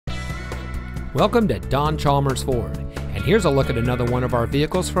Welcome to Don Chalmers Ford, and here's a look at another one of our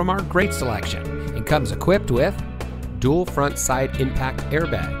vehicles from our great selection. It comes equipped with dual front side impact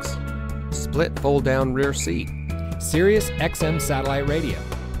airbags, split fold down rear seat, Sirius XM satellite radio,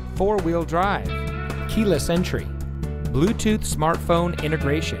 4-wheel drive, keyless entry, Bluetooth smartphone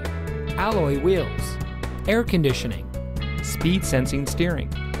integration, alloy wheels, air conditioning, speed sensing steering,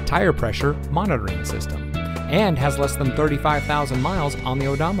 tire pressure monitoring system, and has less than 35,000 miles on the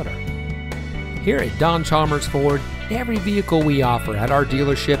odometer. Here at Don Chalmers Ford, every vehicle we offer at our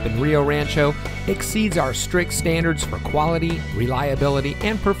dealership in Rio Rancho exceeds our strict standards for quality, reliability,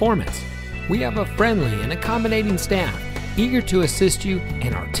 and performance. We have a friendly and accommodating staff, eager to assist you,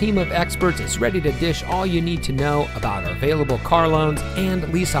 and our team of experts is ready to dish all you need to know about our available car loans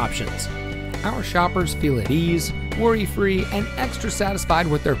and lease options. Our shoppers feel at ease, worry-free, and extra satisfied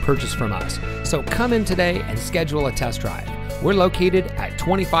with their purchase from us. So come in today and schedule a test drive. We're located at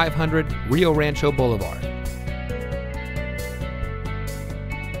 2500 Rio Rancho Boulevard.